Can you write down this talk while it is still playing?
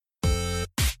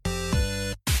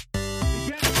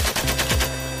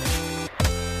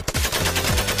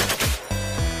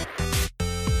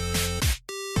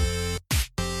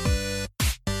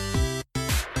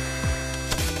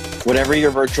Whatever your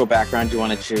virtual background you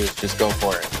want to choose, just go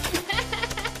for it.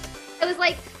 I was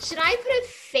like, should I put a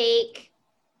fake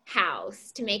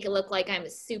house to make it look like I'm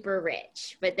super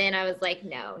rich? But then I was like,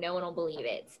 no one will believe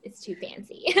it. It's too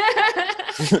fancy.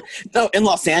 No, in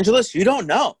Los Angeles, you don't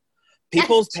know.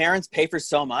 People's parents pay for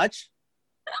so much.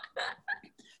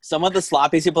 Some of the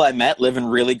sloppy people I met live in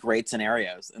really great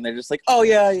scenarios. And they're just like, oh,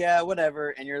 yeah, whatever.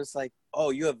 And you're just like,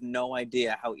 oh, you have no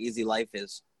idea how easy life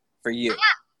is for you.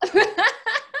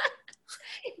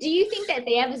 Do you think that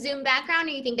they have a Zoom background,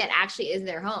 or you think that actually is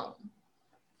their home?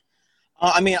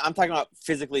 I mean, I'm talking about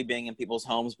physically being in people's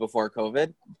homes before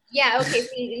COVID. Yeah, okay. So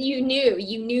you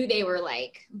knew they were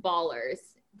like ballers,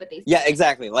 but they. Yeah,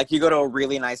 exactly. Like you go to a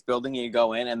really nice building and you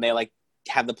go in and they like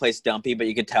have the place dumpy, but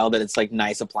you could tell that it's like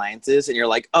nice appliances. And you're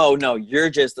like, oh no, you're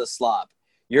just a slob.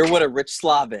 You're what a rich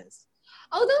slob is.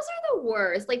 Oh, those are the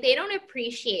worst. Like they don't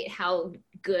appreciate how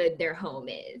good their home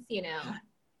is, you know?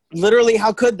 Literally,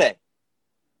 how could they?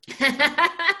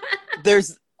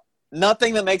 There's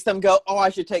nothing that makes them go, oh, I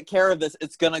should take care of this.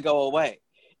 It's going to go away.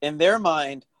 In their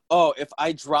mind, oh, if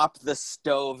I drop the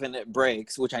stove and it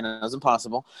breaks, which I know is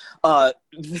impossible,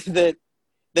 that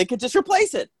they could just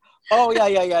replace it. Oh,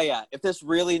 yeah. If this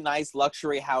really nice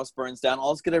luxury house burns down,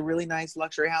 I'll just get a really nice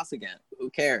luxury house again. Who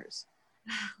cares?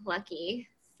 Lucky.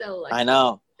 So lucky. I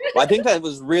know. Well, I think that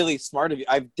was really smart of you.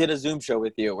 I did a Zoom show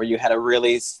with you where you had a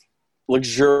really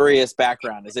luxurious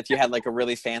background, as if you had like a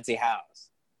really fancy house.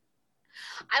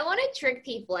 I want to trick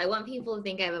people. I want people to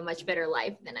think I have a much better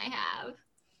life than I have.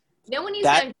 No one needs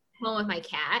to know I'm home with my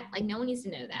cat. Like, no one needs to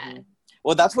know that.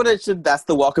 Well, that's what it should. That's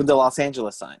the welcome to Los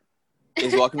Angeles sign.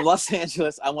 Is welcome to Los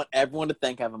Angeles. I want everyone to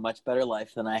think I have a much better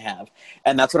life than I have.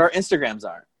 And that's what our Instagrams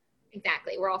are.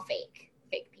 Exactly. We're all fake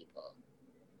people.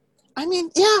 I mean,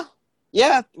 yeah.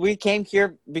 Yeah, we came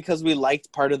here because we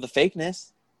liked part of the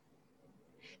fakeness.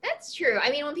 That's true.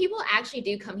 I mean, when people actually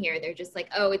do come here, they're just like,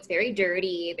 oh, it's very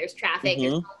dirty. There's traffic.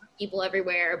 There's people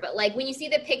everywhere. But like when you see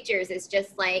the pictures, it's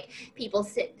just like people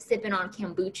sipping on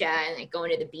kombucha and like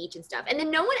going to the beach and stuff. And then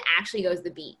no one actually goes to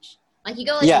the beach. Like you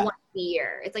go like once a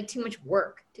year. It's like too much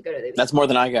work to go to the beach. That's more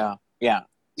than I go. Yeah.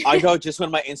 I go just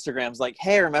when my Instagram's like,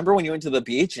 hey, remember when you went to the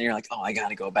beach? And you're like, oh, I got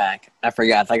to go back. I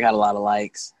forgot. I got a lot of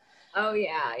likes. Oh,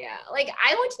 yeah. Like,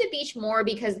 I went to the beach more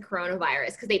because of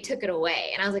coronavirus, because they took it away.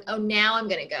 And I was like, oh, now I'm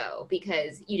going to go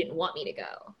because you didn't want me to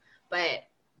go. But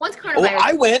once coronavirus... Oh,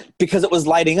 I went because it was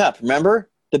lighting up. Remember?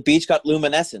 The beach got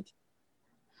luminescent.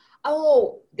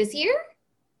 Oh, this year?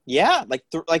 Yeah, like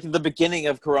the beginning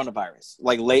of coronavirus,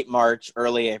 like late March,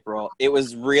 early April. It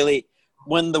was really...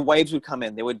 When the waves would come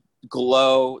in, they would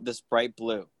glow this bright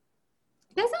blue.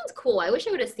 That sounds cool. I wish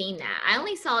I would have seen that. I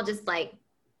only saw just, like...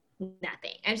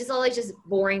 nothing. I just saw like just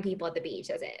boring people at the beach.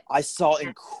 That's it. I saw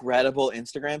incredible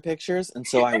Instagram pictures, and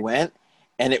so I went,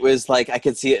 and it was like I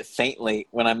could see it faintly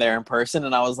when I'm there in person,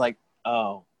 and I was like,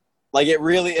 oh, like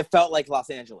it felt like Los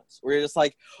Angeles. Where you're just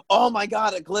like, oh my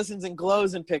god, it glistens and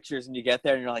glows in pictures, and you get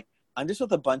there and you're like, I'm just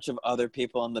with a bunch of other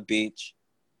people on the beach,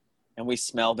 and we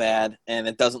smell bad, and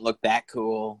it doesn't look that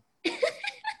cool.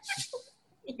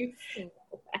 You smell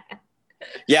bad.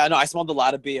 Yeah, no, I smelled a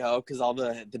lot of BO because all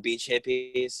the beach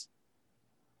hippies.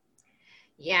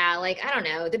 Yeah, like, I don't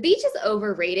know. The beach is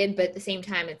overrated, but at the same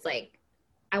time, it's like,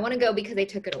 I want to go because they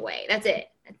took it away. That's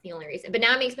it. That's the only reason. But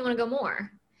now it makes me want to go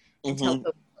more until it's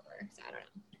over. So I don't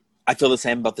know. I feel the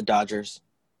same about the Dodgers.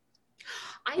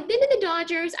 I've been to the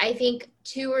Dodgers, I think,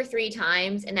 2 or 3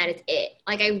 times, and that is it.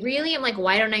 Like, I really am like,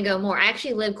 why don't I go more? I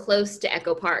actually live close to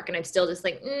Echo Park, and I'm still just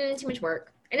like, too much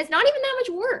work. And it's not even that much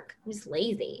work. I'm just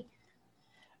lazy.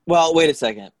 Well, wait a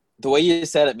second. The way you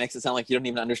said it makes it sound like you don't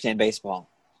even understand baseball.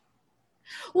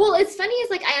 Well, it's funny is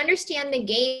like I understand the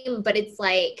game, but it's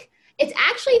like it's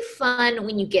actually fun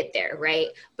when you get there, right?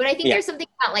 But I think there's something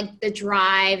about like the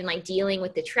drive and like dealing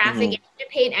with the traffic. And you have to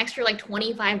pay an extra like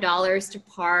 $25 to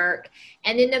park,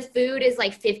 and then the food is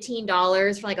like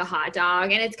 $15 for like a hot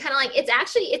dog, and it's kind of like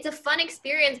it's a fun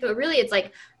experience, but really it's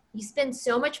like you spend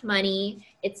so much money.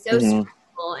 It's so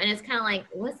stressful, and it's kind of like,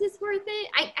 was this worth it?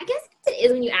 I guess it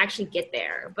is when you actually get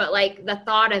there, but like the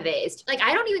thought of it is like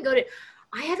I don't even go to.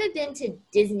 I haven't been to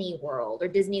Disney World or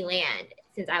Disneyland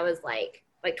since I was like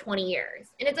 20 years.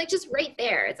 And it's like just right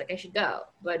there. It's like I should go.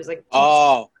 But it's like,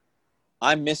 oh,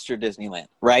 I'm Mr. Disneyland,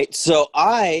 right? So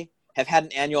I have had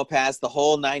an annual pass the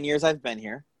whole 9 years I've been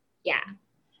here. Yeah.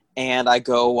 And I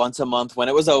go once a month when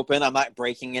it was open. I'm not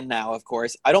breaking in now, of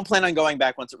course. I don't plan on going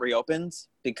back once it reopens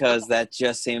because that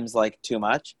just seems like too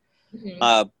much.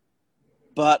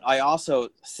 But I also,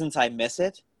 since I miss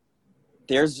it,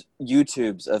 there's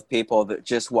YouTubes of people that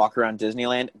just walk around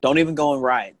Disneyland, don't even go on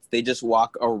rides. They just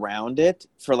walk around it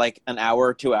for like an hour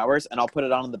or 2 hours, and I'll put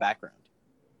it on in the background.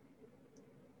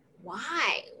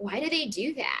 Why do they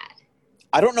do that?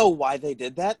 I don't know why they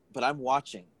did that, but I'm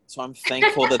watching. So I'm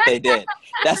thankful that they did.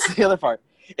 That's the other part.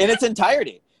 In its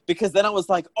entirety. Because then I was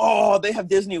like, oh, they have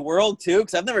Disney World too?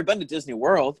 Because I've never been to Disney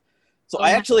World. So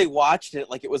I actually watched it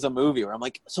like it was a movie where I'm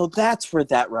like, so that's where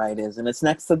that ride is. And it's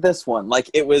next to this one. Like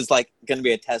it was like going to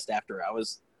be a test after. I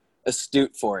was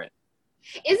astute for it.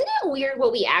 Isn't it weird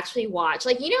what we actually watch?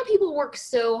 Like, people work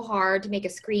so hard to make a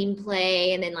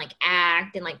screenplay and then like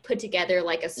act and like put together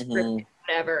like a script, Mm-hmm.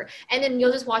 whatever. And then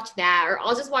you'll just watch that, or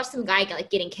I'll just watch some guy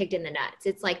like getting kicked in the nuts.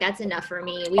 It's like, that's enough for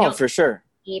me. We Oh, don't for sure.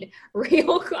 need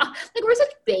real, like we're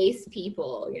such base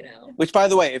people, Which, by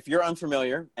the way, if you're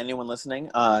unfamiliar, anyone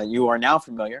listening, you are now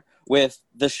familiar with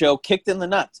the show Kicked in the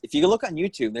Nuts. If you look on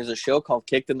YouTube, there's a show called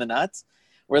Kicked in the Nuts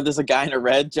where there's a guy in a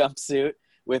red jumpsuit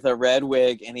with a red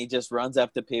wig, and he just runs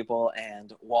up to people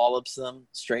and wallops them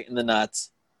straight in the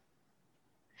nuts.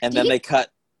 And then they cut.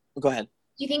 Go ahead.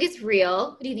 Do you think it's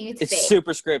real? Do you think it's fake? It's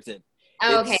super scripted.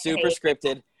 Oh, okay. It's super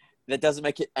scripted. That doesn't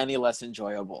make it any less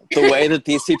enjoyable. The way that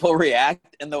these people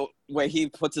react and the way he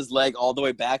puts his leg all the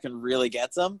way back and really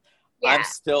gets them, yeah. I'm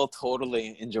still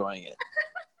totally enjoying it.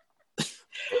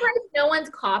 No one's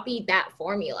copied that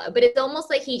formula, but it's almost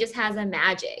like he just has a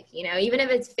magic, even if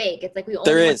it's fake. It's like we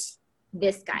only want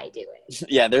this guy do it.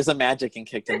 Yeah, there's a magic in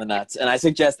Kicked in the Nuts, and I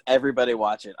suggest everybody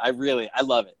watch it. I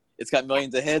love it. It's got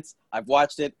millions of hits. I've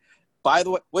watched it. By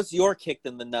the way, what's your Kicked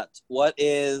in the Nuts? What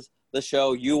is the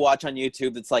show you watch on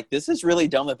YouTube that's like, this is really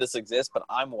dumb that this exists, but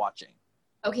I'm watching?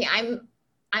 Okay,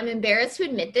 I'm embarrassed to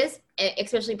admit this,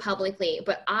 especially publicly,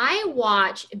 but I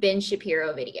watch Ben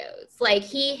Shapiro videos. Like,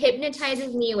 he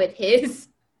hypnotizes me with his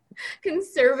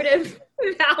conservative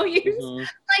values. Mm-hmm.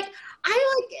 Like,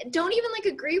 I don't even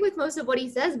agree with most of what he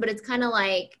says, but it's kind of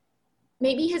like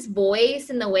maybe his voice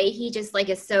and the way he just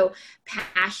is so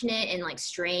passionate and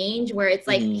strange, where it's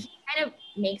like, he kind of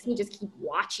makes me just keep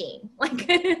watching.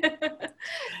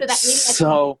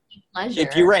 So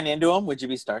if you ran into him, would you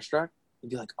be starstruck? You'd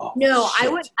be like, oh, no,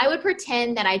 shit. I would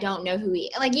pretend that I don't know who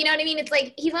he, you know what I mean? It's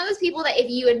like, he's one of those people that if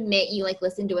you admit you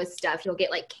listen to his stuff, you'll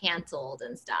get canceled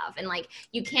and stuff. And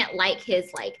you can't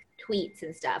his tweets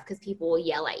and stuff because people will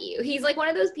yell at you. He's one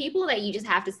of those people that you just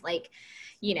have to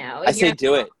I say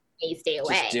do it. You stay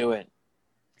away. Just do it.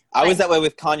 I was that way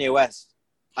with Kanye West.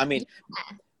 I mean,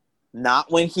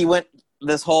 not when he went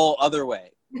this whole other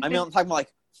way. I mean, I'm talking about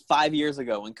 5 years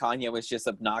ago when Kanye was just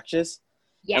obnoxious.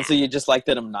 Yeah. And so you just like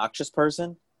that obnoxious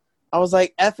person. I was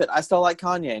like, F it. I still like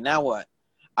Kanye. Now what?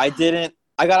 I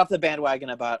got off the bandwagon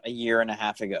about a year and a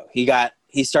half ago.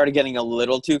 He started getting a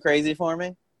little too crazy for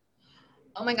me.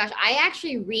 Oh my gosh, I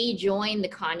actually rejoined the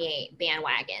Kanye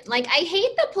bandwagon. I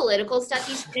hate the political stuff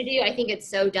he's trying to do. I think it's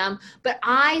so dumb, but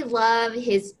I love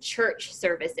his church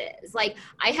services.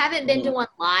 I haven't been to one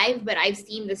live, but I've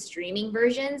seen the streaming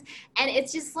versions, and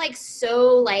it's just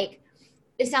so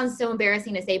it sounds so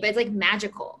embarrassing to say, but it's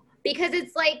magical. Because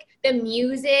it's the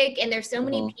music and there's so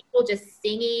many people just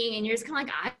singing and you're just kind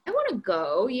of I want to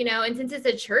go, and since it's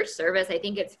a church service, I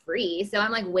think it's free. So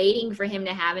I'm waiting for him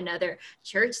to have another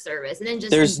church service and then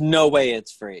just. There's no way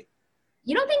it's free.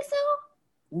 You don't think so?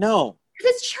 No.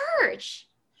 Because it's church.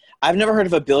 I've never heard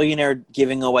of a billionaire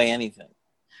giving away anything.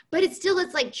 But it's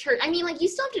church. I mean, you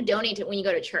still have to donate to it when you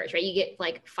go to church, right? You get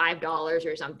 $5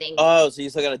 or something. Oh, so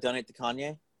you still got to donate to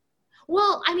Kanye?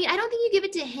 Well, I mean, I don't think you give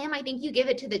it to him. I think you give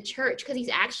it to the church because he's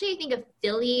actually, I think,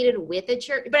 affiliated with a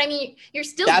church. But I mean, you're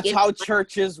still. That's how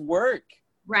churches work,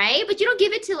 right? But you don't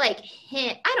give it to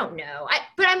him. I don't know.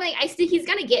 But I'm I see he's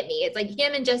gonna get me. It's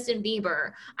him and Justin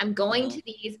Bieber. I'm going to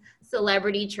these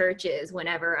celebrity churches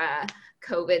whenever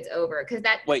COVID's over because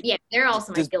they're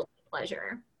also my guilty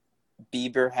pleasure.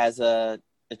 Bieber has a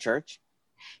church.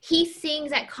 He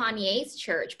sings at Kanye's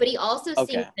church, but he also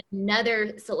sings at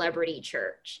another celebrity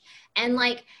church. And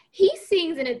he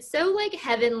sings and it's so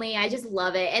heavenly. I just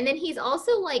love it. And then he's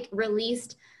also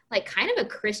released kind of a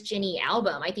Christian-y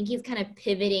album. I think he's kind of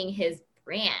pivoting his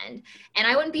brand. And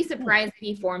I wouldn't be surprised if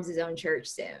he forms his own church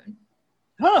soon.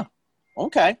 Huh.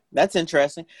 Okay. That's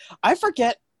interesting. I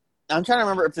forget. I'm trying to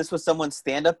remember if this was someone's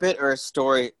stand-up bit or a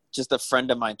story just a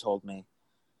friend of mine told me.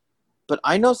 But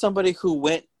I know somebody who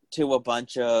went to a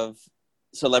bunch of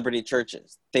celebrity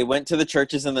churches. They went to the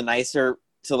churches in the nicer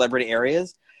celebrity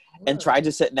areas and tried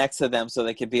to sit next to them so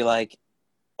they could be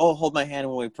oh, hold my hand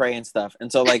when we pray and stuff. And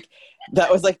so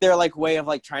that was their way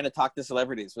of trying to talk to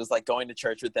celebrities was going to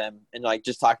church with them and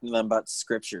just talking to them about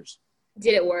scriptures.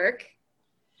 Did it work?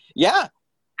 Yeah.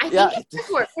 I think it's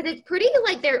because it's pretty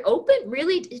like they're open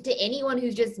really to anyone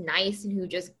who's just nice and who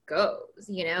just goes,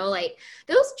 you know, like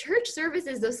those church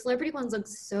services, those celebrity ones look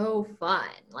so fun.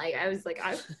 Like I was like,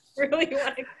 I really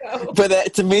want to go. But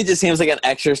that to me just seems like an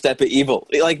extra step of evil,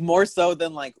 like more so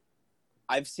than like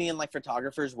I've seen like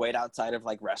photographers wait outside of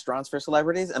like restaurants for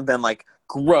celebrities and been like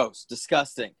gross,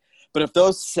 disgusting. But if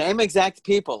those same exact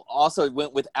people also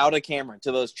went without a camera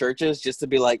to those churches just to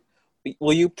be like,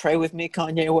 will you pray with me,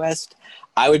 Kanye West?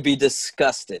 I would be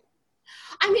disgusted.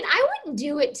 I mean, I wouldn't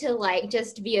do it to like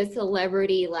just be a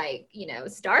celebrity, like, you know,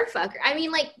 star fucker. I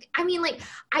mean,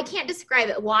 I can't describe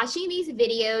it. Watching these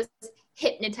videos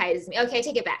hypnotizes me. Okay,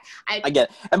 take it back. I get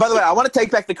it. And by the way, I want to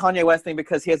take back the Kanye West thing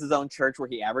because he has his own church where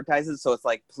he advertises. So it's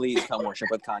like, please come worship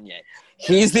with Kanye.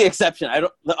 He's the exception.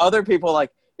 The other people, like,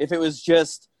 if it was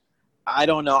just, I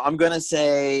don't know, I'm just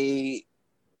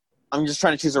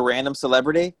trying to choose a random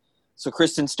celebrity. So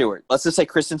Kristen Stewart. Let's just say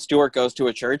Kristen Stewart goes to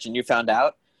a church and you found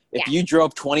out. If you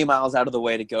drove 20 miles out of the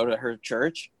way to go to her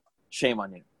church, shame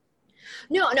on you.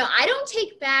 No, I don't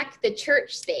take back the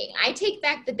church thing. I take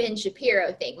back the Ben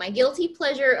Shapiro thing. My guilty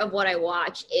pleasure of what I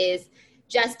watch is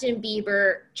Justin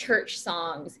Bieber church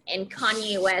songs and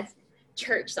Kanye West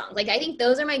church songs. Like, I think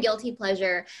those are my guilty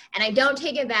pleasure, and I don't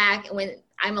take it back. And when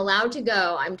I'm allowed to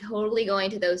go, I'm totally going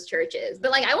to those churches.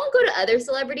 But like, I won't go to other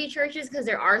celebrity churches because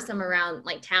there are some around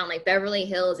like town, like Beverly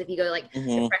Hills. If you go to like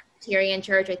the Presbyterian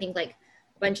church, I think like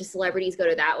a bunch of celebrities go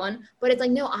to that one. But it's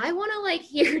like, no, I want to like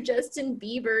hear Justin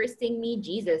Bieber sing me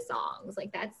Jesus songs.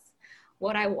 Like, that's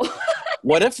what I want.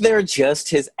 What if they're just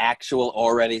his actual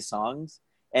already songs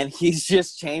and he's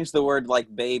just changed the word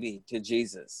like baby to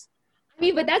Jesus? I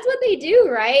mean, but that's what they do,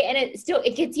 right? And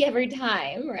it gets you every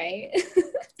time, right?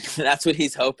 That's what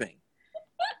he's hoping.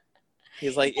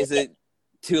 He's like, is it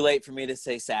too late for me to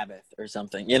say Sabbath or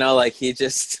something? You know, like he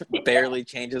just barely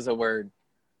changes a word.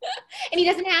 And he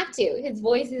doesn't have to. His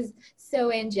voice is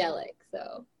so angelic,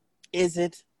 so. Is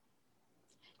it?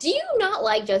 Do you not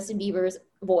like Justin Bieber's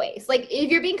voice? Like, if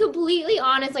you're being completely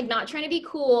honest, like not trying to be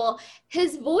cool,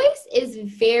 his voice is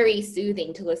very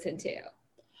soothing to listen to.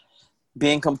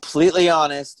 Being completely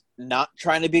honest, not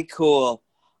trying to be cool,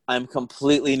 I'm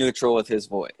completely neutral with his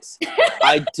voice.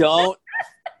 I'm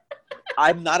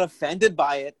not offended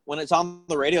by it. When it's on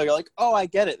the radio, you're like, oh, I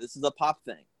get it. This is a pop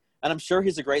thing. And I'm sure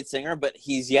he's a great singer, but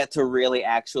he's yet to really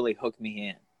actually hook me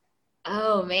in.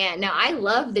 Oh, man. No, I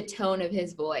love the tone of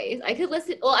his voice. I could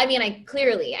listen. Well, I mean, I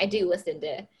do listen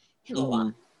to him a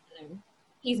lot.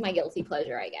 He's my guilty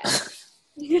pleasure, I guess.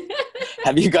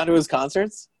 Have you gone to his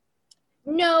concerts?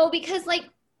 No, because like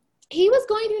he was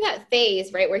going through that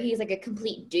phase, right, where he's like a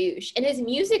complete douche, and his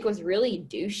music was really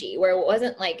douchey, where it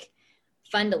wasn't like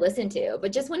fun to listen to.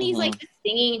 But just when he's like just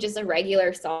singing just a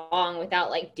regular song without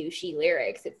like douchey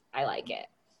lyrics, I like it.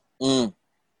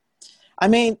 I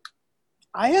mean,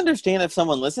 I understand if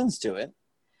someone listens to it.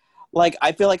 Like,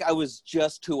 I feel like I was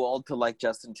just too old to like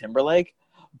Justin Timberlake,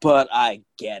 but I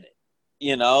get it.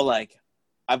 You know, like,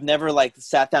 I've never like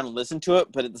sat down and listened to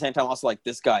it, but at the same time, also like,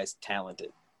 this guy's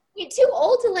talented. You're too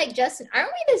old to like Justin. Aren't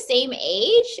we the same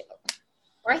age?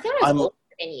 Or I thought I was older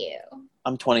than you.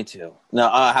 I'm 22. No,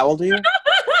 how old are you?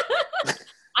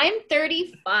 I'm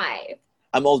 35.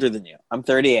 I'm older than you. I'm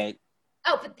 38.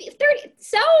 Oh, but 30.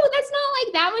 So that's not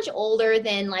like that much older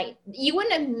than like, you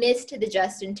wouldn't have missed the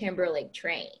Justin Timberlake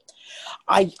train.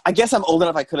 I guess I'm old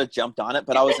enough I could have jumped on it,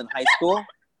 but I was in high school.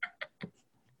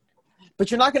 But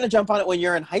you're not going to jump on it when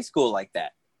you're in high school like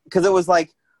that. Because it was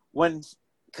like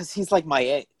because he's like my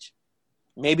age.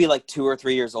 Maybe like 2 or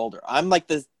 3 years older. I'm like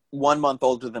this 1 month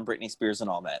older than Britney Spears and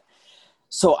all that.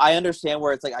 So I understand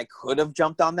where it's like I could have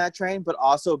jumped on that train, but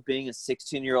also being a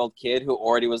 16-year-old kid who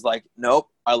already was like, nope,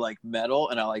 I like metal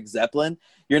and I like Zeppelin.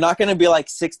 You're not going to be like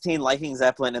 16 liking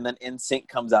Zeppelin and then NSYNC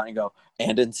comes out and go,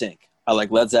 and NSYNC. I like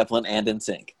Led Zeppelin and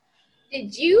NSYNC.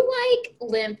 Did you like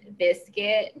Limp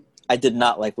Bizkit? I did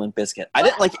not like Limp Bizkit. I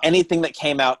didn't like anything that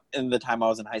came out in the time I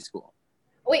was in high school.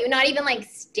 Wait, not even like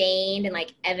Stained and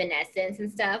like Evanescence and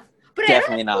stuff? But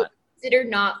definitely not. Considered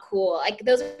not cool. Like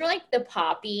those were like the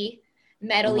poppy,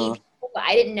 metal-y people, but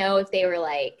I didn't know if they were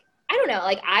like, I don't know,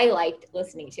 like I liked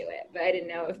listening to it, but I didn't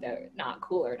know if they're not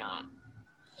cool or not.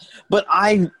 But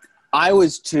I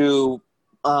was too,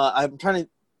 I'm trying to,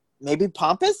 maybe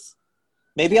pompous?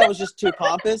 Maybe I was just too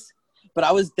pompous, but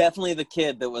I was definitely the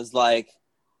kid that was like,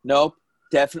 nope,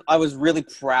 definitely. I was really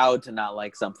proud to not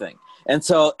like something. And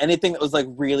so anything that was like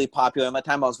really popular at that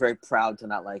time, I was very proud to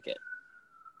not like it.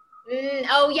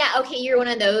 Oh yeah, okay, you're one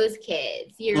of those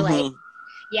kids. You're like,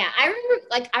 yeah, I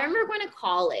remember going to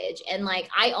college and like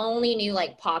I only knew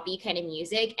like poppy kind of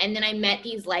music, and then I met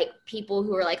these like people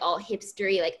who were like all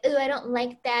hipstery, like, oh, I don't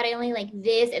like that, I only like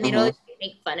this, and they'd always be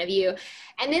make fun of you.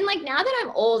 And then like now that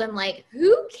I'm old, I'm like,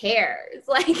 who cares?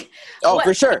 Like, Oh, what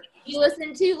for sure. you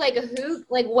listen to, like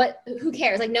who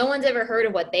cares? Like no one's ever heard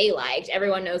of what they liked.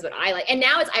 Everyone knows what I like. And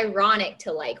now it's ironic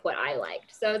to like what I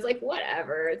liked. So it's like,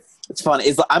 whatever. It's fun.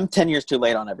 I'm 10 years too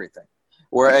late on everything.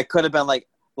 Where it could have been like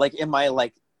in my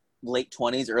like late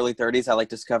 20s, early 30s, I like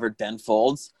discovered Ben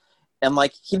Folds. And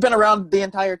like he'd been around the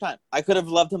entire time. I could have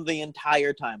loved him the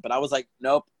entire time, but I was like,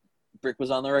 nope. Brick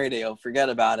was on the radio. Forget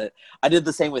about it. I did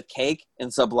the same with Cake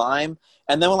and Sublime.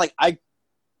 And then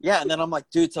and then I'm like,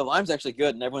 dude, Sublime's actually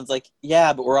good. And everyone's like,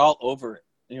 yeah, but we're all over it.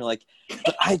 And you're like,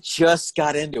 but I just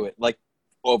got into it. Like,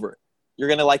 over it. You're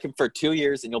going to like him for 2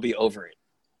 years and you'll be over it.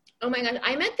 Oh my gosh.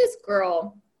 I met this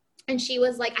girl and she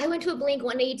was like, I went to a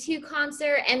Blink-182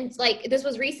 concert and like, this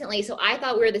was recently. So I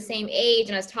thought we were the same age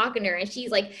and I was talking to her and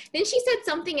she's like, then she said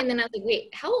something and then I was like,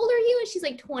 wait, how old are you? And she's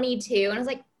like 22. And I was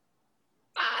like,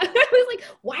 I was like,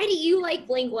 why do you like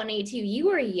Blink-182? You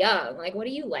are young. Like, what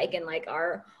do you like in like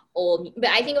our old? But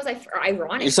I think it was like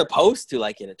ironic. You're supposed to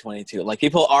like it at 22. Like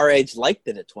people our age liked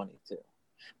it at 22.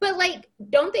 But like,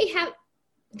 don't they have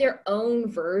their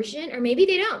own version? Or maybe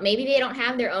they don't. Maybe they don't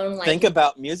have their own like. Think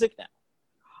about music now.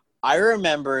 I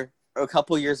remember a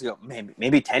couple years ago,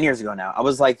 maybe 10 years ago now, I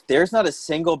was like, there's not a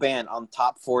single band on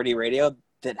Top 40 radio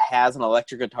that has an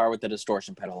electric guitar with a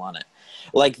distortion pedal on it.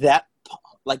 Like that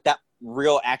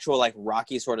real actual like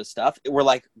rocky sort of stuff. We're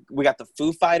like, we got the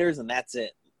Foo Fighters and that's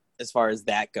it as far as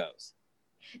that goes.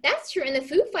 That's true. And the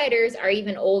Foo Fighters are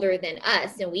even older than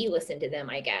us and we listen to them,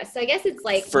 I guess. So I guess it's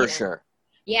like for sure.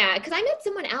 Yeah, because I met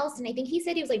someone else and I think he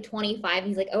said he was like 25.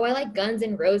 He's like, oh, I like Guns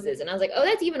N' Roses. And I was like, oh,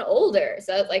 that's even older.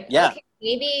 So it's like, yeah, okay,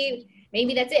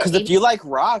 maybe that's it. Because if you like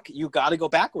rock, you got to go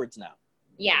backwards now.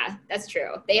 Yeah, that's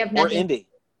true. They have nothing. Or indie.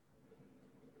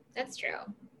 That's true.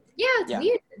 Yeah,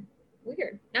 it's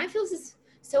weird. Now I feel just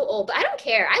so old, but I don't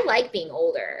care. I like being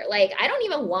older. Like, I don't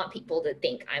even want people to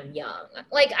think I'm young.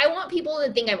 Like, I want people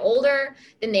to think I'm older,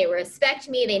 then they respect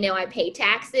me. They know I pay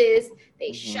taxes.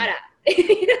 They shut up.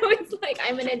 It's like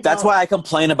I'm an adult. That's why I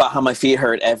complain about how my feet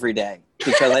hurt every day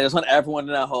because I just want everyone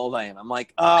to know how old I am. I'm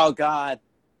like, oh God.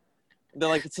 They're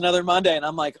like, it's another Monday. And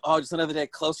I'm like, oh, just another day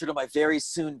closer to my very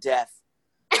soon death.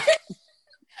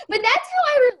 But that's how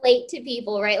I relate to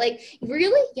people, right? Like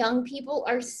really young people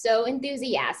are so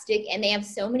enthusiastic and they have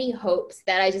so many hopes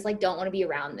that I just like don't want to be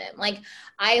around them. Like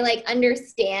I like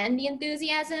understand the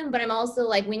enthusiasm, but I'm also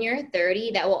like, when you're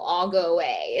 30, that will all go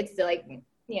away. It's like,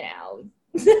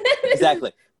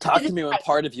 Exactly. Talk to me when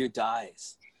part of you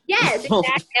dies. Yes, exactly.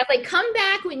 I was like, come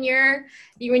back when you're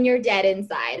dead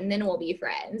inside, and then we'll be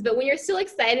friends. But when you're still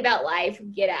excited about life,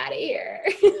 get out of here.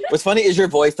 What's funny is your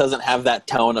voice doesn't have that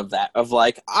tone of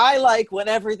like, I like when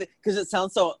everything, because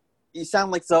you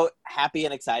sound like so happy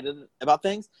and excited about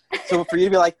things. So for you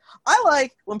to be like, I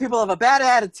like when people have a bad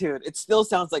attitude, it still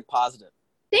sounds like positive.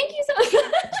 Thank you so much.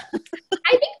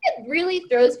 I think it really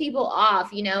throws people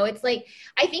off, It's like,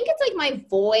 I think it's like my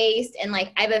voice and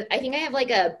like, I think I have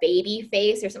like a baby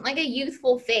face or something, like a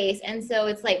youthful face. And so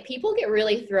it's like, people get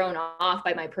really thrown off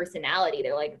by my personality.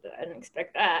 They're like, I didn't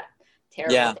expect that.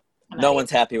 Terrible. Yeah. No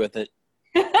one's happy with it.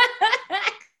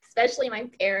 Especially my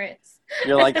parents.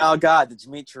 You're like, oh God, did you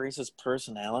meet Teresa's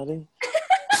personality?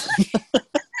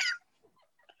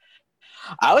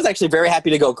 I was actually very happy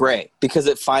to go gray because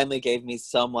it finally gave me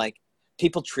some like,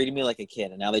 people treated me like a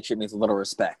kid and now they treat me with a little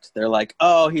respect. They're like,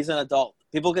 oh, he's an adult.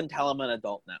 People can tell I'm an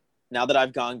adult now that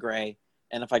I've gone gray.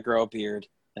 And if I grow a beard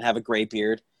and have a gray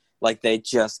beard, like they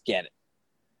just get it.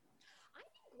 I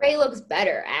think gray looks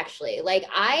better actually. Like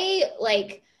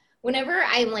whenever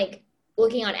I'm like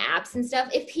looking on apps and stuff,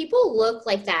 if people look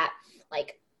like that,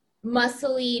 like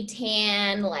muscly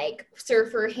tan, like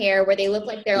surfer hair where they look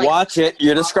like they're like. Watch it.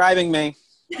 You're describing me.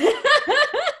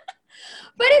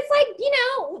 But it's like,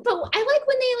 but I like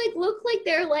when they like look like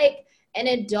they're like an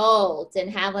adult and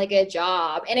have like a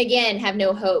job and again, have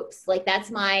no hopes. Like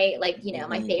that's my, like,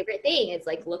 my favorite thing is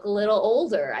like look a little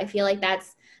older. I feel like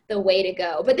that's the way to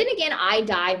go. But then again, I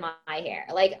dye my hair.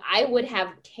 Like I would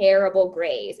have terrible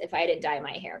grays if I didn't dye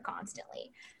my hair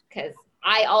constantly because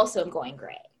I also am going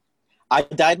gray. I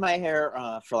dyed my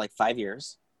hair for like 5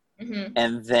 years. Mm-hmm.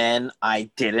 And then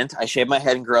I didn't. I shaved my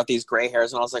head and grew out these gray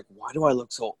hairs. And I was like, why do I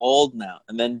look so old now?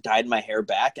 And then dyed my hair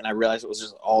back. And I realized it was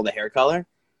just all the hair color.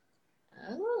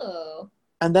 Oh.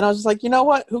 And then I was just like, you know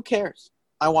what? Who cares?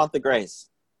 I want the grays.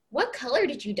 What color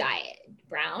did you dye it?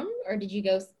 Brown? Or did you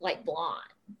go like blonde?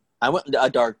 I went a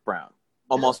dark brown.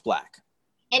 Almost black.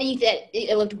 And you said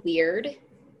it looked weird?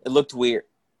 It looked weird.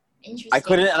 Interesting.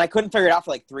 I couldn't figure it out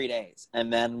for like 3 days.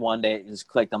 And then one day it just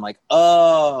clicked. I'm like,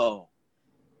 oh.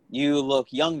 You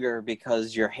look younger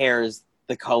because your hair is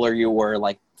the color you were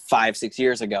like 5-6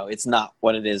 years ago. It's not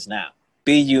what it is now.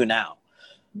 Be you now.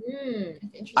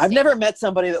 I've never met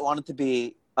somebody that wanted to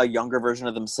be a younger version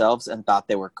of themselves and thought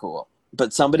they were cool.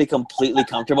 But somebody completely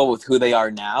comfortable with who they are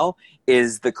now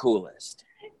is the coolest.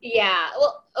 Yeah.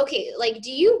 Well, okay. Like,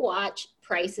 do you watch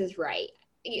Price is Right?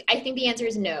 I think the answer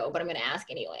is no, but I'm going to ask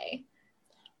anyway.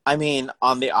 I mean,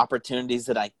 on the opportunities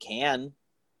that I can.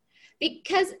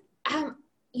 Because,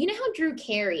 you know how Drew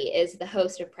Carey is the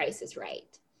host of Price is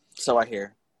Right? So I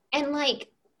hear. And, like,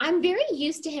 I'm very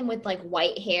used to him with like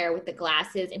white hair with the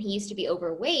glasses, and he used to be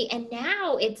overweight. And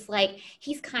now it's like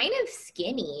he's kind of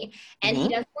skinny and he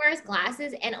doesn't wear his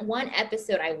glasses. And one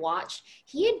episode I watched,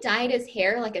 he had dyed his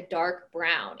hair like a dark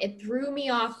brown. It threw me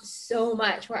off so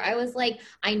much, where I was like,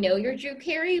 I know you're Drew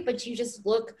Carey, but you just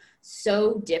look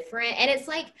so different. And it's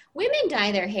like women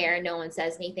dye their hair and no one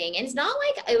says anything. And it's not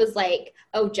like it was like,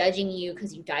 oh, judging you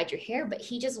because you dyed your hair, but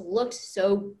he just looked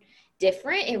so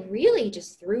different. It really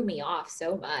just threw me off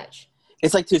so much.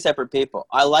 It's like two separate people.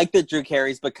 I like that Drew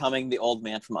Carey's becoming the old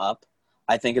man from Up.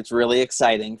 I think it's really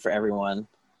exciting for everyone.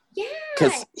 Yeah.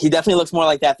 Because he definitely looks more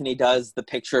like that than he does the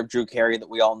picture of Drew Carey that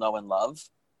we all know and love.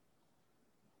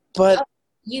 But oh,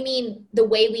 you mean the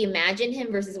way we imagine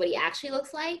him versus what he actually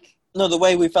looks like? No, the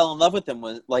way we fell in love with him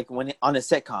was like when on a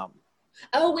sitcom.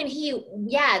 Oh, when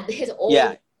his old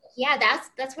yeah,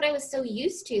 that's what I was so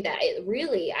used to, that it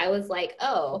really, I was like,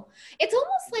 oh, it's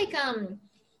almost like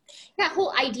that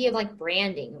whole idea of like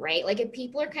branding, right? Like if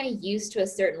people are kind of used to a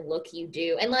certain look you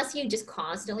do, unless you just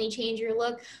constantly change your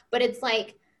look, but it's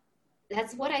like,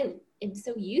 that's what I am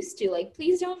so used to. Like,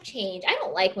 please don't change. I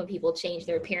don't like when people change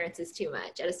their appearances too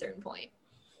much at a certain point.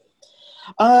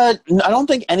 I don't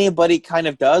think anybody kind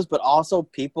of does, but also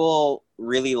people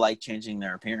really like changing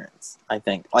their appearance, I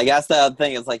think. Like, that's the other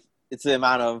thing, is like, it's the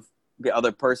amount of the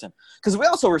other person. Because we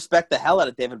also respect the hell out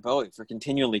of David Bowie for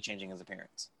continually changing his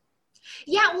appearance.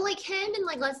 Yeah, well, like him and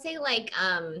like, let's say like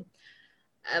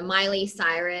a Miley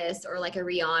Cyrus or like a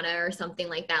Rihanna or something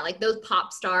like that. Like those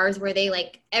pop stars where they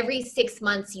like every 6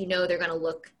 months, you know, they're going to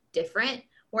look different.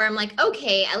 Where I'm like,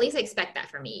 okay, at least I expect that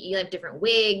from me. You have different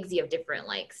wigs, you have different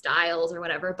like styles or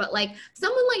whatever. But like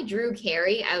someone like Drew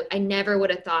Carey, I never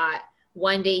would have thought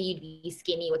one day you'd be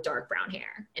skinny with dark brown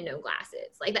hair and no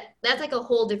glasses. Like that's like a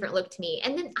whole different look to me.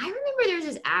 And then I remember there's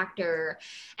this actor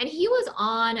and he was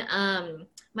on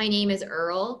My Name is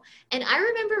Earl. And I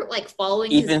remember like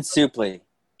following Ethan Suplee.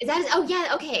 Is that his, oh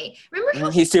yeah, okay. Remember how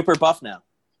he's super buff now.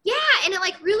 Yeah, and it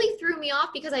like really threw me off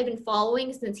because I've been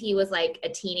following since he was like a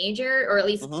teenager, or at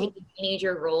least taking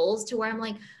teenager roles, to where I'm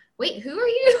like, wait, who are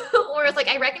you? Or it's like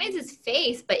I recognize his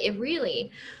face, but it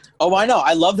really. Oh, I know.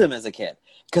 I loved him as a kid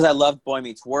because I loved Boy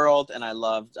Meets World, and I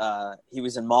loved he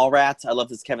was in Mallrats. I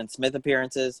loved his Kevin Smith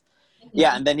appearances.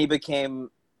 Yeah, and then he became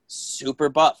super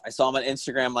buff. I saw him on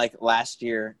Instagram like last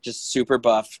year, just super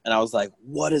buff, and I was like,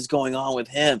 what is going on with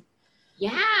him?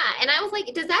 Yeah, and I was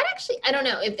like, does that actually, I don't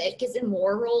know if it gets in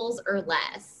more roles or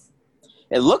less.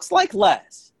 It looks like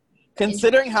less.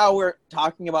 Considering how we're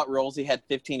talking about roles he had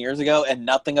 15 years ago and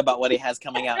nothing about what he has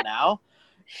coming out now,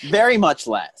 very much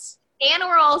less. And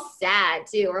we're all sad,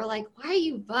 too. We're like, why are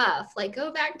you buff? Like,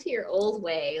 go back to your old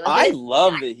way. Like, I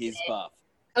love that he's buff.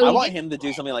 I want him to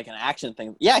do something like an action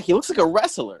thing. Yeah, he looks like a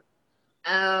wrestler.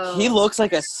 Oh. He looks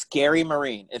like a scary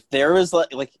Marine. If there was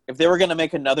like if they were going to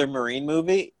make another Marine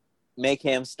movie, make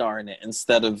him star in it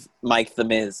instead of Mike the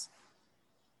Miz.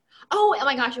 Oh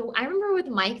my gosh. I remember with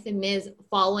Mike the Miz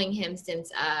following him since,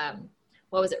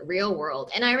 what was it, Real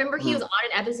World. And I remember he was on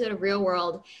an episode of Real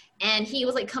World and he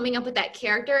was like coming up with that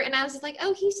character. And I was just like,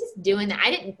 oh, he's just doing that. I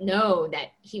didn't know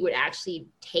that he would actually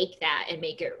take that and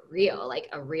make it real, like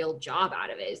a real job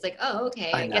out of it. It's like, oh,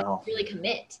 okay. I guess really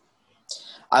commit.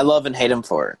 I love and hate him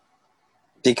for it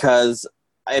because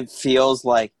it feels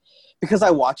like, because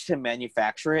I watched him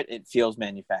manufacture it, it feels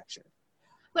manufactured.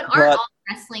 But aren't all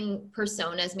wrestling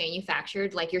personas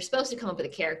manufactured? Like, you're supposed to come up with a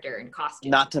character and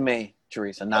costume. Not to me,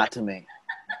 Teresa, not to me.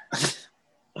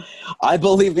 I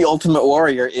believe the Ultimate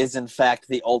Warrior is, in fact,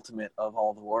 the ultimate of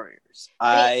all the warriors.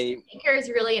 Undertaker is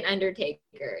really an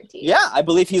Undertaker. Yeah, I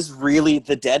believe he's really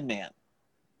the dead man.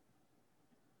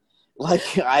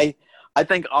 Like, I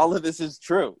think all of this is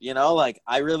true, you know? Like,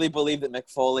 I really believe that Mick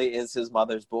Foley is his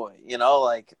mother's boy, you know?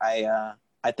 Like, I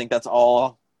think that's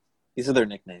all. These are their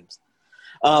nicknames.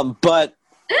 But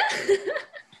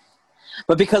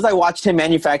because I watched him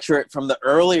manufacture it from the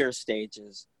earlier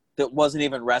stages that wasn't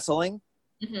even wrestling,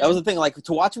 that was the thing. Like,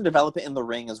 to watch him develop it in the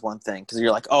ring is one thing, because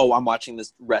you're like, oh, I'm watching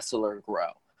this wrestler grow.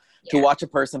 Yeah. To watch a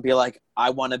person be like, I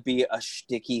want to be a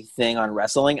shticky thing on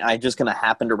wrestling, I'm just going to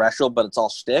happen to wrestle, but it's all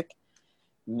shtick,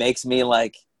 makes me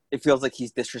like, it feels like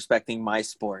he's disrespecting my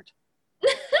sport.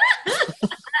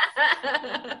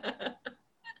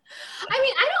 I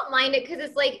mean, I don't mind it because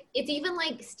it's like it's even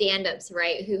like stand-ups,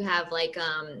 right? Who have like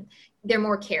they're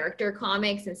more character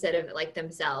comics instead of like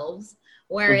themselves,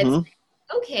 where it's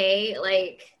Mm-hmm. okay,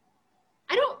 like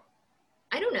I don't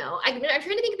I don't know. I'm trying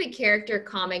to think of a character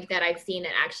comic that I've seen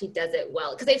that actually does it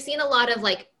well because I've seen a lot of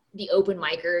like the open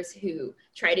micers who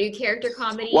try to do character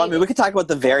comedy. Well, I mean, we could talk about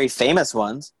the very famous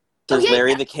ones. Oh There's yeah,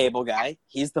 Larry yeah. the Cable Guy.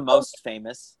 He's the Oh, most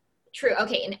famous. true.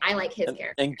 Okay, and I like his And,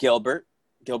 character. and Gilbert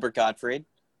Gottfried.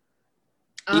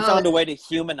 He Oh, found a way to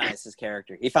humanize his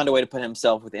character. He found a way to put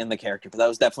himself within the character, but that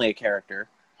was definitely a character.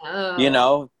 You oh.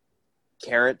 know,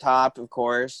 Carrot Top, of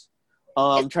course. Is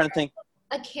I'm trying to think.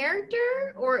 a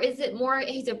character or is it more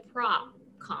he's a prop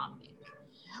comic?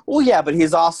 Well, yeah, but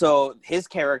he's also his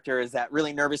character is that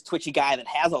really nervous, twitchy guy that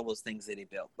has all those things that he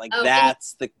built. Like Oh,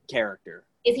 that's the character.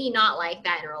 is he not like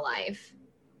that in real life?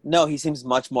 No, he seems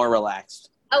much more relaxed.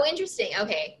 Oh, interesting.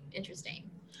 Okay, interesting.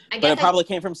 I But guess it probably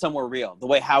came from somewhere real. The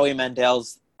way Howie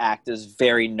Mandel's act is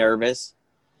very nervous,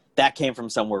 that came from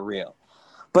somewhere real.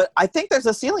 But I think there's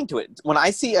a ceiling to it. When I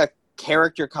see a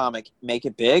character comic make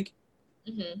it big,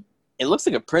 Mhm. it looks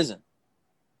like a prison.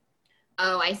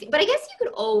 Oh, I see. But I guess you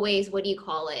could always, what do you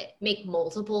call it? Make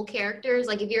multiple characters.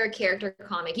 Like if you're a character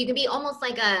comic, you can be almost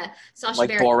like a Sacha Like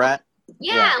Baron. Borat.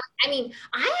 Yeah, Yeah. like, I mean,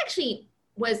 I actually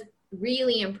was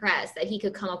really impressed that he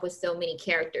could come up with so many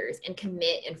characters and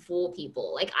commit and fool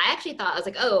people. Like I actually thought I was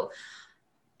like, oh,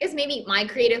 I guess maybe my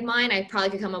creative mind, I probably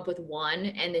could come up with one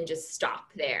and then just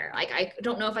stop there. Like I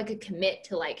don't know if I could commit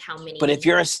to like how many. But if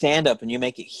you're a stand-up and you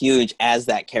make it huge as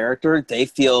that character, they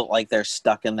feel like they're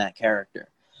stuck in that character.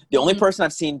 The only Mhm. person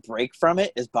I've seen break from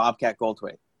it is Bobcat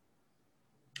Goldthwait.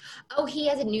 Oh, he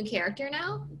has a new character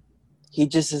now? He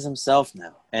just is himself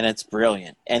now, and it's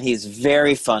brilliant. And he's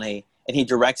very funny, and he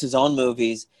directs his own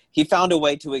movies. He found a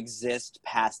way to exist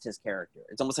past his character.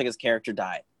 It's almost like his character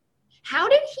died. How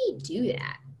did he do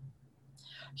that?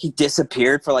 He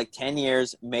disappeared for like 10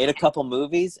 years, made a couple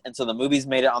movies, and so the movies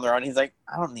made it on their own. He's like,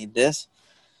 I don't need this.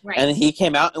 Right. And he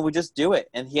came out and would just do it.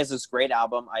 And he has this great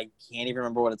album. I can't even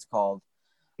remember what it's called.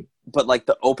 But like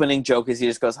the opening joke is he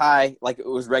just goes, hi, like it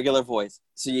was regular voice.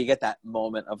 So you get that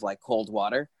moment of like cold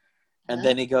water. And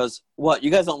then he goes, what?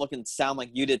 You guys don't look and sound like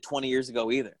you did 20 years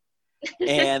ago either.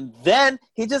 And then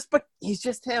he's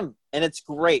just him. And it's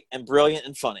great and brilliant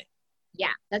and funny.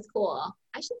 Yeah, that's cool.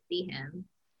 I should see him.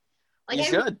 Like You I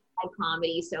should. like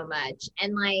comedy so much.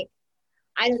 And like,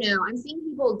 I don't know, I'm seeing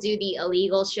people do the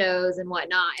illegal shows and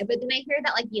whatnot. But then I hear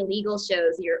that like the illegal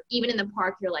shows, you're even in the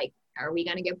park, you're like, are we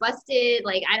gonna get busted?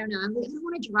 Like, I don't know. I'm like, I don't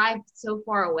want to drive so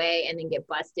far away and then get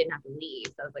busted and have to leave.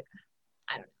 So I was like,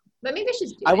 I don't know. But maybe I should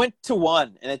do I it. went to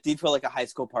one, and it did feel like a high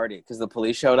school party because the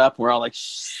police showed up. And we're all like,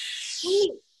 shh.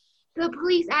 Wait, the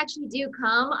police actually do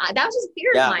come? That was just fear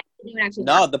Yeah. of mine. They didn't actually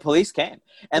No, come. the police came.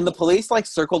 And the police like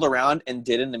circled around and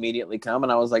didn't immediately come.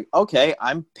 And I was like, okay,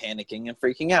 I'm panicking and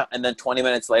freaking out. And then 20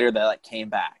 minutes later, they like came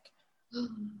back.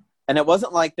 And it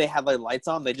wasn't like they had their lights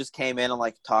on. They just came in and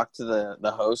like talked to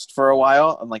the host for a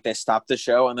while. And like they stopped the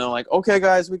show. And they're like, okay,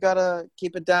 guys, we got to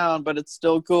keep it down, but it's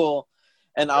still cool.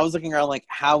 And I was looking around like,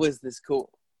 how is this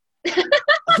cool?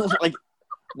 Like,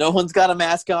 no one's got a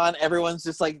mask on. Everyone's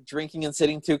just like drinking and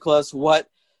sitting too close. What?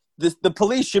 The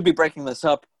police should be breaking this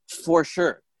up for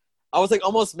sure. I was like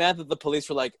almost mad that the police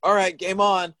were like, all right, game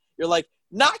on. You're like,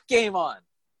 not game on.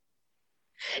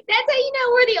 That's how you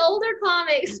know we're the older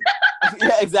comics.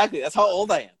 Yeah, exactly. That's how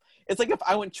old I am. It's like if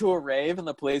I went to a rave and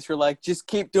the police were like, just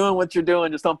keep doing what you're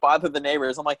doing. Just don't bother the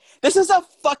neighbors. I'm like, this is a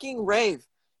fucking rave.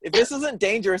 If this isn't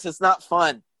dangerous, it's not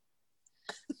fun.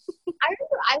 I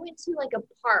remember I went to like a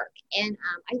park and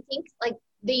I think like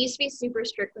they used to be super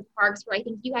strict with parks where I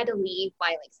think you had to leave by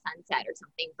like sunset or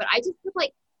something. But I just kept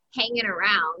like hanging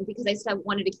around because I still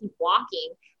wanted to keep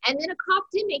walking. And then a cop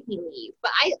did make me leave.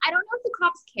 But I don't know if the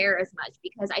cops care as much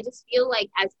because I just feel like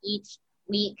as each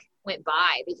week went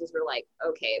by, they just were like,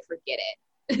 okay, forget it.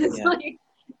 It's Yeah. like,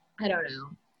 I don't know.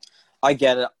 I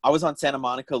get it. I was on Santa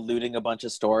Monica looting a bunch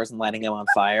of stores and lighting them on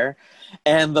fire.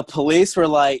 And the police were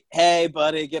like, hey,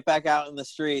 buddy, get back out in the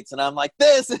streets. And I'm like,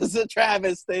 this is a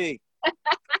travesty. I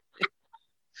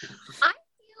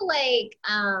feel like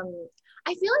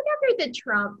after the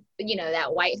Trump,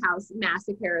 that White House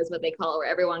massacre is what they call it, where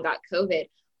everyone got COVID.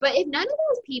 But if none of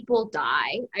those people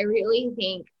die, I really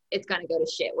think it's going to go to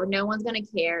shit where no one's going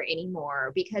to care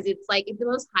anymore because it's like if the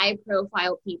most high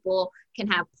profile people can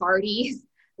have parties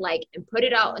like and put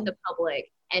it out in the public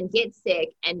and get sick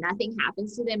and nothing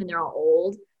happens to them and they're all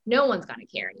old, no one's going to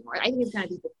care anymore. I think it's going to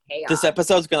be the chaos. This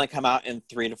episode's going to come out in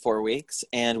 3 to 4 weeks,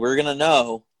 and we're going to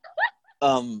know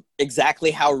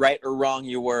exactly how right or wrong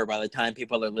you were by the time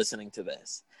people are listening to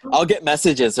this. I'll get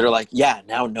messages that are like, yeah,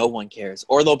 now no one cares.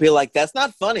 Or they'll be like, that's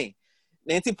not funny.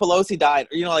 Nancy Pelosi died.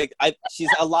 Or, like, she's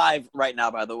alive right now,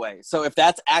 by the way. So if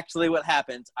that's actually what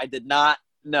happened, I did not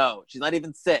know. She's not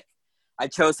even sick. I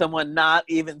chose someone not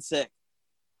even sick.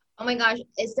 Oh my gosh.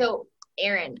 So,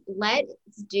 Aaron, let's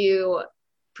do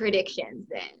predictions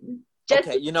then.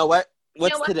 Okay, you know what?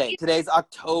 What's today? Today's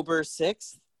October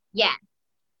 6th? Yeah.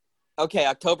 Okay,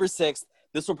 October 6th.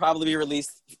 This will probably be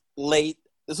released late.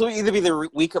 This will either be the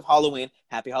week of Halloween,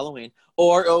 happy Halloween,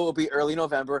 or it will be early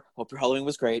November. Hope your Halloween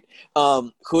was great.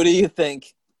 Who do you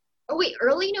think? Oh, wait,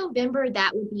 early November,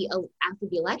 that would be after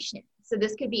the election. So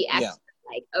this could be extra,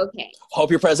 okay. Hope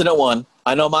your president won.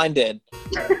 I know mine did.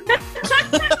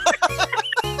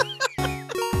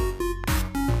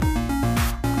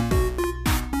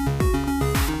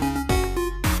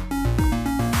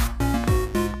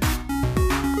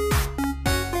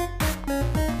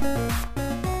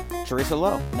 Teresa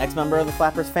Lowe, next member of the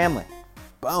Flappers family.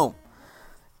 Boom.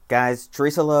 Guys,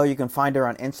 Teresa Lowe, you can find her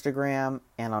on Instagram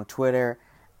and on Twitter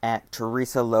at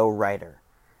Teresa Lowe Writer.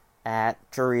 At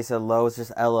Teresa Lowe is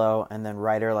just L-O, and then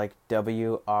Writer like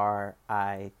W-R-I-T-E-R.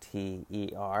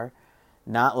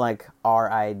 Not like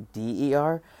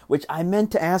R-I-D-E-R, which I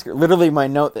meant to ask her. Literally, my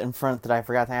note in front that I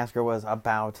forgot to ask her was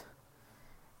about,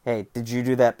 hey, did you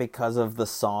do that because of the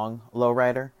song Low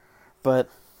Rider? But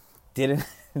didn't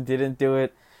do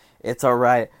it. It's all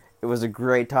right. It was a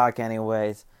great talk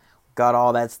anyways. Got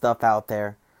all that stuff out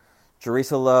there.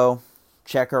 Teresa Lowe,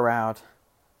 check her out.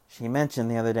 She mentioned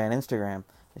the other day on Instagram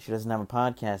that she doesn't have a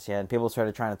podcast yet, and people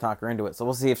started trying to talk her into it. So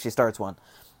we'll see if she starts one.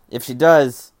 If she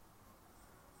does,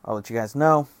 I'll let you guys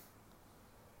know.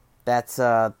 That's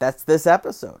this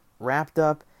episode. Wrapped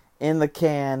up in the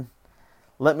can.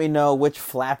 Let me know which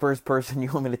Flappers person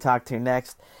you want me to talk to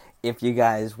next, if you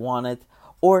guys want it.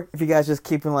 Or if you guys just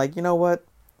keep like, you know what?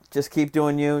 Just keep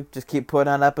doing you. Just keep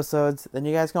putting on episodes. Then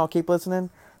you guys can all keep listening.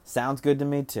 Sounds good to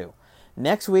me too.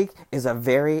 Next week is a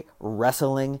very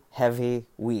wrestling-heavy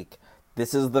week.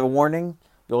 This is the warning.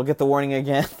 You'll get the warning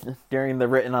again during the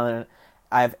written on it.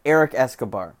 I have Eric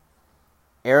Escobar.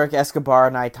 Eric Escobar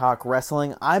and I talk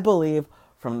wrestling, I believe,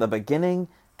 from the beginning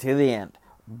to the end.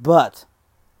 But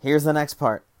here's the next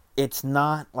part. It's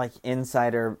not like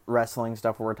insider wrestling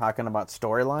stuff where we're talking about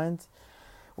storylines.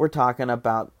 We're talking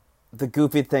about the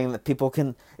goofy thing that people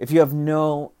can, if you have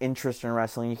no interest in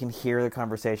wrestling, you can hear the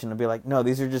conversation and be like, no,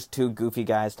 these are just two goofy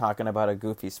guys talking about a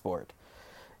goofy sport.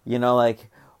 You know, like,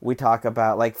 we talk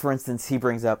about, like, for instance, he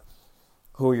brings up,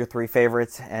 who are your three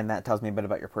favorites, and that tells me a bit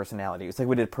about your personality. It's like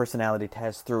we did a personality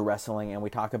test through wrestling, and we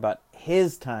talk about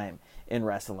his time in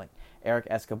wrestling. Eric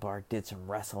Escobar did some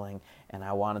wrestling, and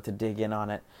I wanted to dig in on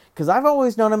it, because I've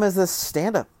always known him as this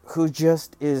stand-up who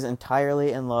just is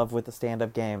entirely in love with the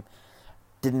stand-up game.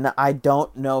 I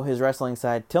don't know his wrestling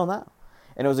side till now.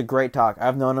 And it was a great talk.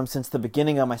 I've known him since the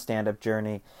beginning of my stand-up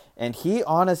journey. And he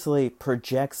honestly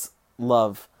projects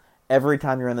love every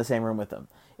time you're in the same room with him.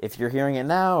 If you're hearing it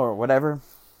now or whatever,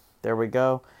 there we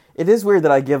go. It is weird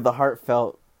that I give the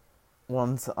heartfelt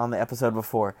ones on the episode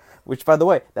before. Which, by the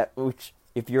way,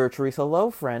 if you're a Teresa Lowe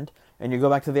friend and you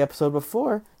go back to the episode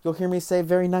before, you'll hear me say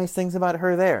very nice things about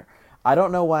her there. I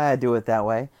don't know why I do it that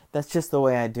way. That's just the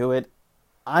way I do it.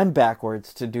 I'm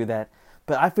backwards to do that,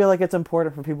 but I feel like it's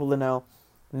important for people to know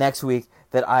next week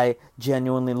that I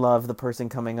genuinely love the person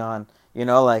coming on, you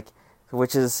know, like,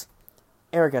 which is,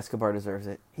 Eric Escobar deserves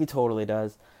it. He totally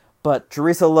does. But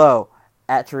Teresa Lowe,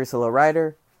 at Teresa Lowe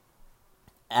Writer,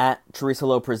 at Teresa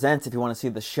Lowe Presents, if you want to see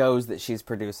the shows that she's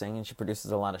producing, and she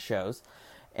produces a lot of shows.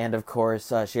 And, of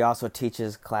course, she also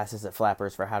teaches classes at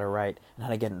Flappers for how to write and how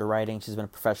to get into writing. She's been a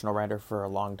professional writer for a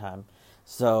long time.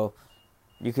 So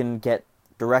you can get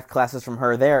direct classes from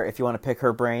her there if you want to pick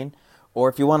her brain, or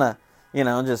if you want to, you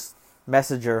know, just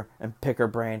message her and pick her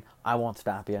brain. I won't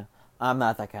stop you. I'm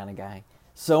not that kind of guy.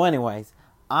 So anyways,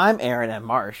 I'm Aaron M.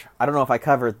 Marsh. I don't know if I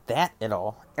covered that at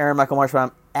all. Aaron Michael Marsh, but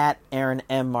I'm at Aaron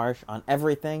M. Marsh on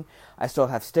everything. I still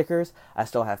have stickers. I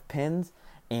still have pins,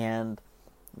 and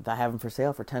I have them for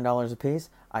sale for $10 a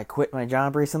piece. I quit my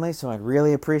job recently, so I'd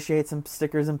really appreciate some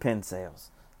stickers and pin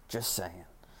sales. Just saying.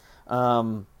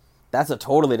 That's a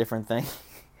totally different thing.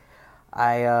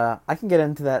 I can get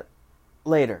into that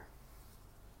later.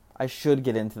 I should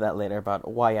get into that later about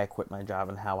why I quit my job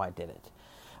and how I did it.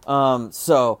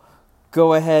 So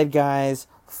go ahead, guys.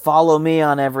 Follow me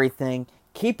on everything.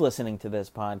 Keep listening to this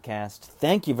podcast.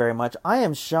 Thank you very much. I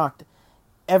am shocked.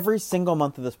 Every single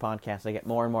month of this podcast, I get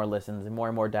more and more listens and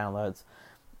more downloads.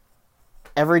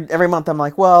 Every month, I'm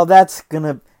like, well, it's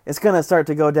gonna start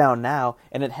to go down now,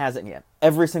 and it hasn't yet.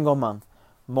 Every single month,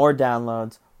 more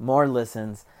downloads, more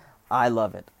listens. I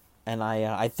love it, and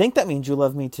I think that means you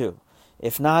love me too.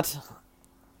 If not,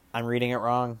 I'm reading it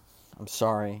wrong. I'm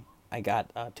sorry. I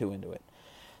got too into it.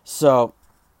 So,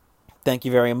 thank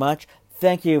you very much.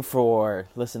 Thank you for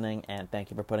listening, and thank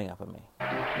you for putting up with me.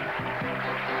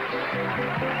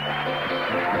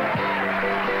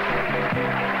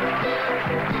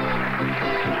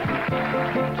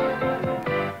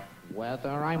 Whether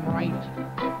I'm right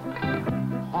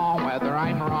or whether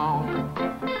I'm wrong,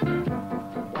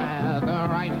 whether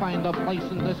I find a place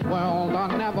in this world or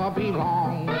never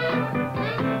belong,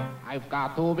 I've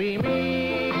got to be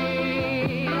me.